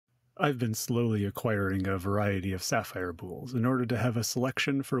I've been slowly acquiring a variety of sapphire bools in order to have a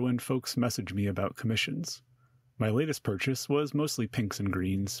selection for when folks message me about commissions. My latest purchase was mostly pinks and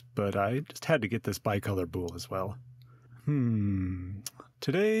greens, but I just had to get this bicolor bool as well.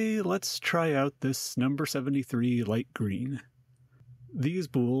 Today, let's try out this number 73 light green. These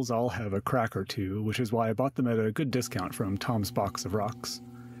bools all have a crack or two, which is why I bought them at a good discount from Tom's Box of Rocks.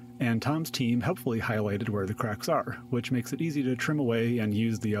 And Tom's team helpfully highlighted where the cracks are, which makes it easy to trim away and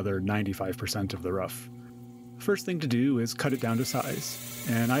use the other 95% of the rough. First thing to do is cut it down to size,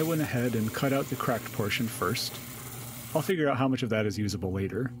 and I went ahead and cut out the cracked portion first. I'll figure out how much of that is usable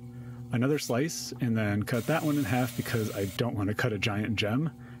later. Another slice, and then cut that one in half because I don't want to cut a giant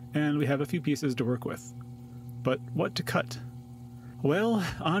gem, and we have a few pieces to work with. But what to cut? Well,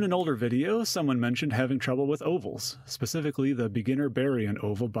 on an older video, someone mentioned having trouble with ovals, specifically the beginner Barion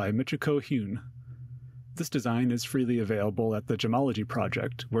Oval by Michiko Huynh. This design is freely available at the Gemology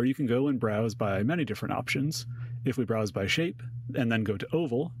project, where you can go and browse by many different options. If we browse by shape, and then go to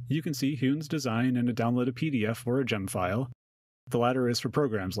oval, you can see Huynh's design and download a PDF or a gem file. The latter is for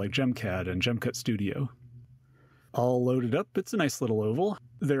programs like GemCAD and GemCut Studio. All loaded up, it's a nice little oval.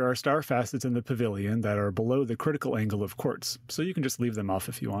 There are star facets in the pavilion that are below the critical angle of quartz, so you can just leave them off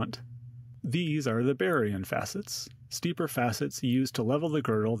if you want. These are the Barion facets, steeper facets used to level the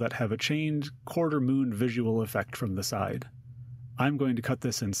girdle that have a chained quarter-moon visual effect from the side. I'm going to cut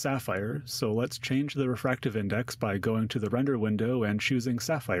this in Sapphire, so let's change the refractive index by going to the render window and choosing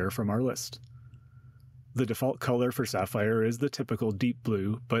Sapphire from our list. The default color for Sapphire is the typical deep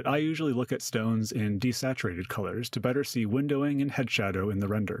blue, but I usually look at stones in desaturated colors to better see windowing and head shadow in the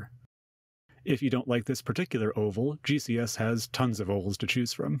render. If you don't like this particular oval, GCS has tons of ovals to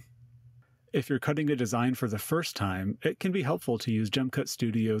choose from. If you're cutting a design for the first time, it can be helpful to use GemCut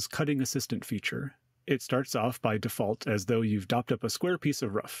Studio's Cutting Assistant feature. It starts off by default as though you've dopped up a square piece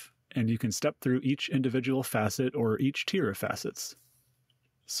of rough, and you can step through each individual facet or each tier of facets.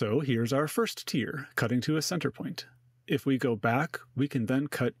 So here's our first tier, cutting to a center point. If we go back, we can then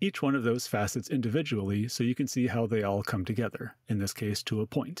cut each one of those facets individually so you can see how they all come together, in this case to a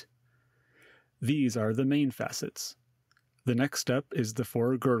point. These are the main facets. The next step is the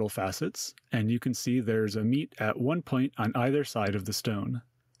 4 girdle facets, and you can see there's a meet at one point on either side of the stone.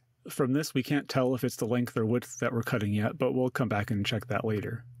 From this we can't tell if it's the length or width that we're cutting yet, but we'll come back and check that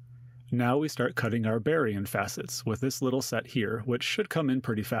later. Now we start cutting our Barion facets with this little set here, which should come in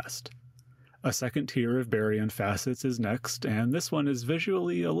pretty fast. A second tier of Barion facets is next, and this one is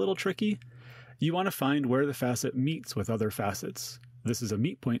visually a little tricky. You want to find where the facet meets with other facets. This is a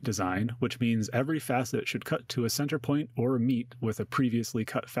meet point design, which means every facet should cut to a center point or meet with a previously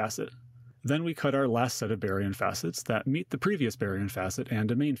cut facet. Then we cut our last set of Barion facets that meet the previous Barion facet and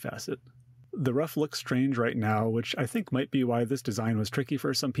a main facet. The rough looks strange right now, which I think might be why this design was tricky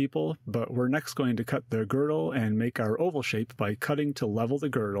for some people, but we're next going to cut the girdle and make our oval shape by cutting to level the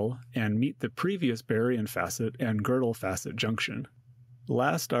girdle and meet the previous Barion facet and girdle facet junction.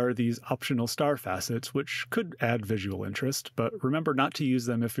 Last are these optional star facets, which could add visual interest, but remember not to use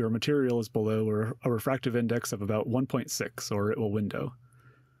them if your material is below a refractive index of about 1.6 or it will window.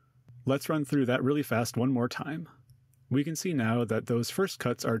 Let's run through that really fast one more time. We can see now that those first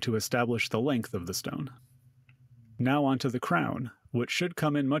cuts are to establish the length of the stone. Now onto the crown, which should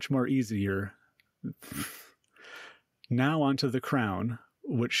come in much easier once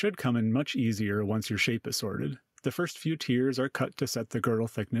your shape is sorted. The first few tiers are cut to set the girdle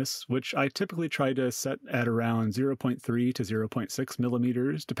thickness, which I typically try to set at around 0.3 to 0.6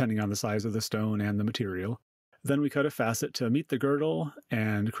 millimeters, depending on the size of the stone and the material. Then we cut a facet to meet the girdle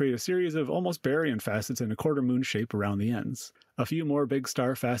and create a series of almost Barion facets in a quarter moon shape around the ends. A few more big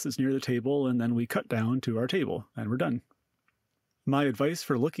star facets near the table, and then we cut down to our table, and we're done. My advice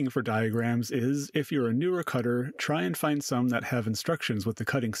for looking for diagrams is, if you're a newer cutter, try and find some that have instructions with the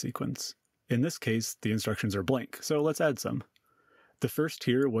cutting sequence. In this case, the instructions are blank, so let's add some. The first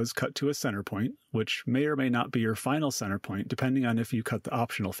tier was cut to a center point, which may or may not be your final center point, depending on if you cut the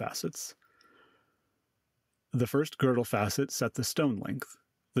optional facets. The first girdle facet set the stone length.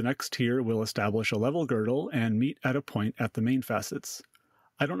 The next tier will establish a level girdle and meet at a point at the main facets.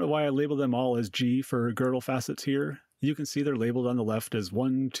 I don't know why I labeled them all as G for girdle facets here. You can see they're labeled on the left as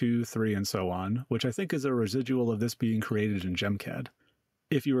 1, 2, 3, and so on, which I think is a residual of this being created in GemCAD.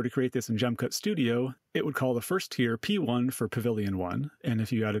 If you were to create this in GemCut Studio, it would call the first tier P1 for Pavilion 1, and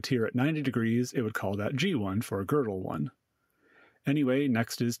if you add a tier at 90 degrees, it would call that G1 for Girdle 1. Anyway,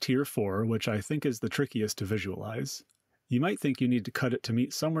 next is Tier 4, which I think is the trickiest to visualize. You might think you need to cut it to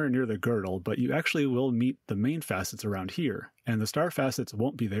meet somewhere near the girdle, but you actually will meet the main facets around here, and the star facets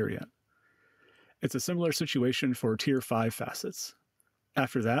won't be there yet. It's a similar situation for Tier 5 facets.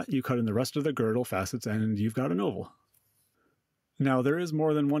 After that, you cut in the rest of the girdle facets and you've got an oval. Now, there is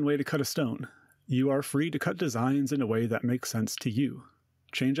more than one way to cut a stone. You are free to cut designs in a way that makes sense to you.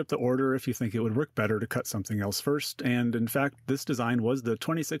 Change up the order if you think it would work better to cut something else first, and in fact, this design was the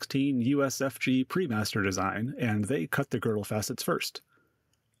 2016 USFG pre-master design, and they cut the girdle facets first.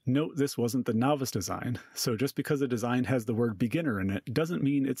 Note this wasn't the novice design, so just because a design has the word beginner in it doesn't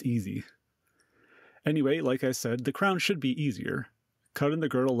mean it's easy. Anyway, like I said, the crown should be easier. Cut in the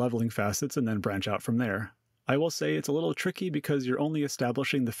girdle leveling facets and then branch out from there. I will say it's a little tricky because you're only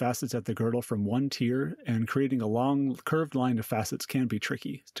establishing the facets at the girdle from one tier, and creating a long, curved line of facets can be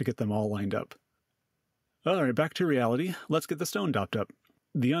tricky to get them all lined up. Alright, back to reality. Let's get the stone dopped up.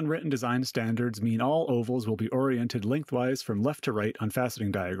 The unwritten design standards mean all ovals will be oriented lengthwise from left to right on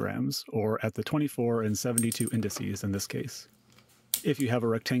faceting diagrams, or at the 24 and 72 indices in this case. If you have a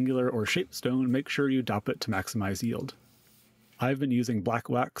rectangular or shaped stone, make sure you dop it to maximize yield. I've been using black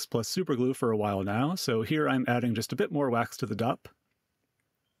wax plus superglue for a while now, so here I'm adding just a bit more wax to the dop.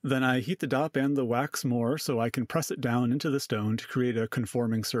 Then I heat the dop and the wax more so I can press it down into the stone to create a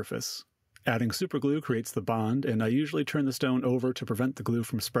conforming surface. Adding superglue creates the bond, and I usually turn the stone over to prevent the glue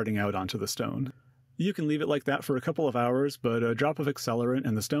from spreading out onto the stone. You can leave it like that for a couple of hours, but a drop of accelerant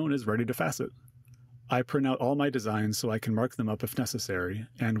and the stone is ready to facet. I print out all my designs so I can mark them up if necessary,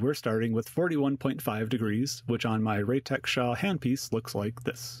 and we're starting with 41.5 degrees, which on my raytech-shaw handpiece looks like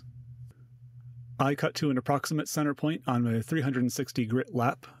this. I cut to an approximate center point on my 360 grit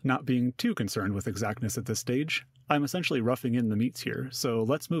lap, not being too concerned with exactness at this stage. I'm essentially roughing in the meats here, so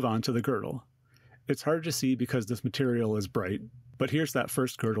let's move on to the girdle. It's hard to see because this material is bright, but here's that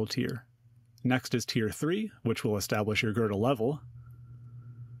first girdle tier. Next is tier 3, which will establish your girdle level.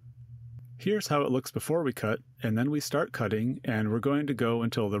 Here's how it looks before we cut, and then we start cutting, and we're going to go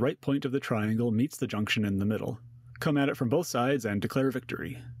until the right point of the triangle meets the junction in the middle. Come at it from both sides and declare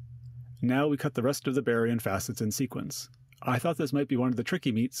victory. Now we cut the rest of the Barion facets in sequence. I thought this might be one of the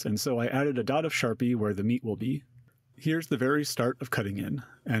tricky meats, and so I added a dot of Sharpie where the meat will be. Here's the very start of cutting in,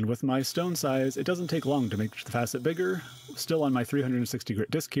 and with my stone size, it doesn't take long to make the facet bigger. Still on my 360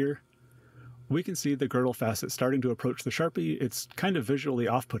 grit disc here. We can see the girdle facet starting to approach the Sharpie. It's kind of visually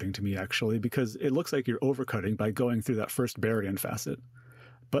off-putting to me, actually, because it looks like you're overcutting by going through that first Barion facet.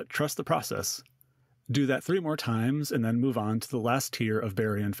 But trust the process. Do that 3 more times, and then move on to the last tier of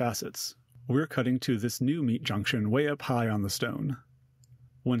Barion facets. We're cutting to this new meat junction way up high on the stone.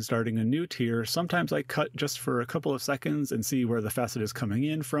 When starting a new tier, sometimes I cut just for a couple of seconds and see where the facet is coming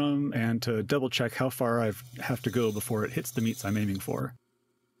in from, and to double-check how far I have to go before it hits the meats I'm aiming for.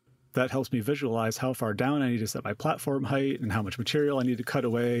 That helps me visualize how far down I need to set my platform height and how much material I need to cut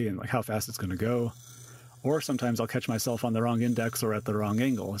away and how fast it's going to go. Or sometimes I'll catch myself on the wrong index or at the wrong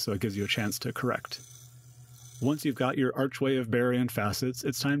angle, so it gives you a chance to correct. Once you've got your archway of Barion facets,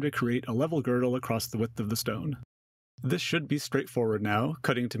 it's time to create a level girdle across the width of the stone. This should be straightforward now,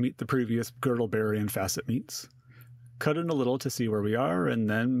 cutting to meet the previous girdle Barion facet meets. Cut in a little to see where we are, and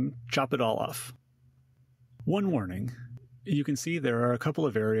then chop it all off. One warning. You can see there are a couple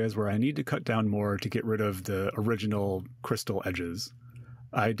of areas where I need to cut down more to get rid of the original crystal edges.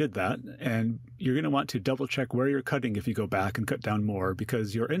 I did that, and you're going to want to double check where you're cutting if you go back and cut down more,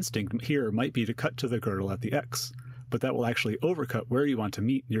 because your instinct here might be to cut to the girdle at the X, but that will actually overcut where you want to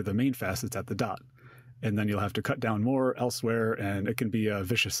meet near the main facets at the dot, and then you'll have to cut down more elsewhere, and it can be a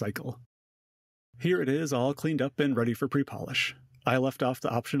vicious cycle. Here it is, all cleaned up and ready for pre-polish. I left off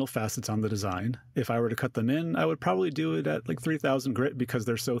the optional facets on the design. If I were to cut them in, I would probably do it at like 3000 grit because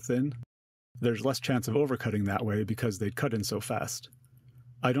they're so thin. There's less chance of overcutting that way because they'd cut in so fast.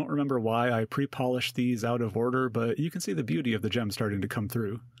 I don't remember why I pre-polished these out of order, but you can see the beauty of the gem starting to come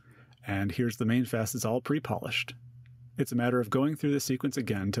through. And here's the main facets all pre-polished. It's a matter of going through the sequence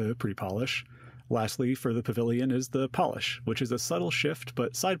again to pre-polish. Lastly, for the pavilion is the polish, which is a subtle shift,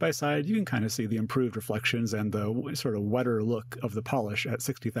 but side by side you can kind of see the improved reflections and the sort of wetter look of the polish at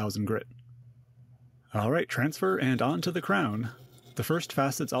 60,000 grit. Alright, transfer and on to the crown. The first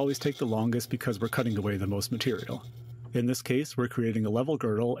facets always take the longest because we're cutting away the most material. In this case, we're creating a level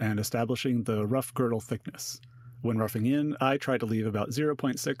girdle and establishing the rough girdle thickness. When roughing in, I try to leave about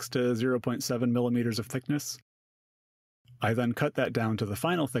 0.6 to 0.7 millimeters of thickness. I then cut that down to the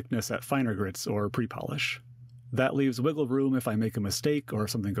final thickness at finer grits or pre-polish. That leaves wiggle room if I make a mistake or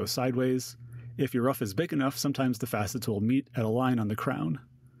if something goes sideways. If your rough is big enough, sometimes the facets will meet at a line on the crown.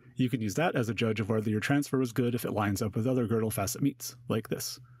 You can use that as a judge of whether your transfer was good if it lines up with other girdle facet meets, like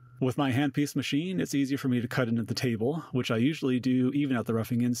this. With my handpiece machine, it's easy for me to cut in at the table, which I usually do even at the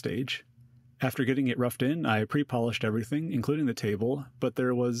roughing in stage. After getting it roughed in, I pre-polished everything, including the table, but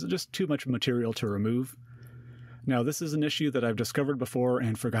there was just too much material to remove. Now, this is an issue that I've discovered before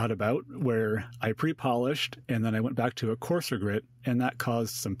and forgot about, where I pre-polished and then I went back to a coarser grit, and that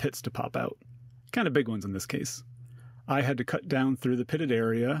caused some pits to pop out. Kind of big ones in this case. I had to cut down through the pitted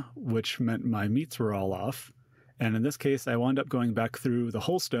area, which meant my meats were all off, and in this case I wound up going back through the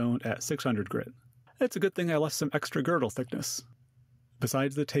whole stone at 600 grit. It's a good thing I left some extra girdle thickness.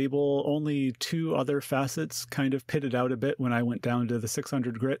 Besides the table, only 2 other facets kind of pitted out a bit when I went down to the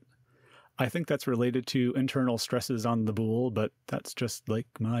 600 grit. I think that's related to internal stresses on the boule, but that's just like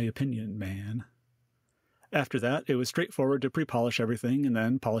my opinion, man. After that, it was straightforward to pre-polish everything and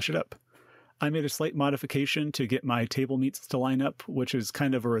then polish it up. I made a slight modification to get my table meats to line up, which is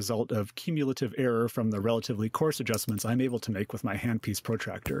kind of a result of cumulative error from the relatively coarse adjustments I'm able to make with my handpiece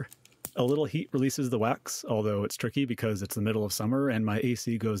protractor. A little heat releases the wax, although it's tricky because it's the middle of summer and my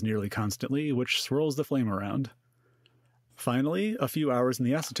AC goes nearly constantly, which swirls the flame around. Finally, a few hours in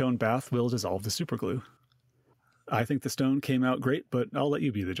the acetone bath will dissolve the superglue. I think the stone came out great, but I'll let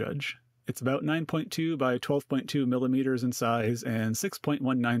you be the judge. It's about 9.2 by 12.2 millimeters in size and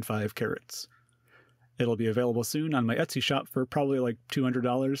 6.195 carats. It'll be available soon on my Etsy shop for probably like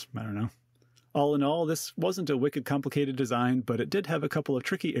 $200, I don't know. All in all, this wasn't a wicked complicated design, but it did have a couple of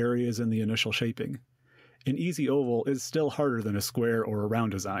tricky areas in the initial shaping. An easy oval is still harder than a square or a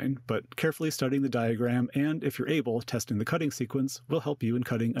round design, but carefully studying the diagram and, if you're able, testing the cutting sequence will help you in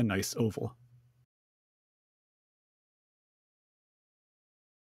cutting a nice oval.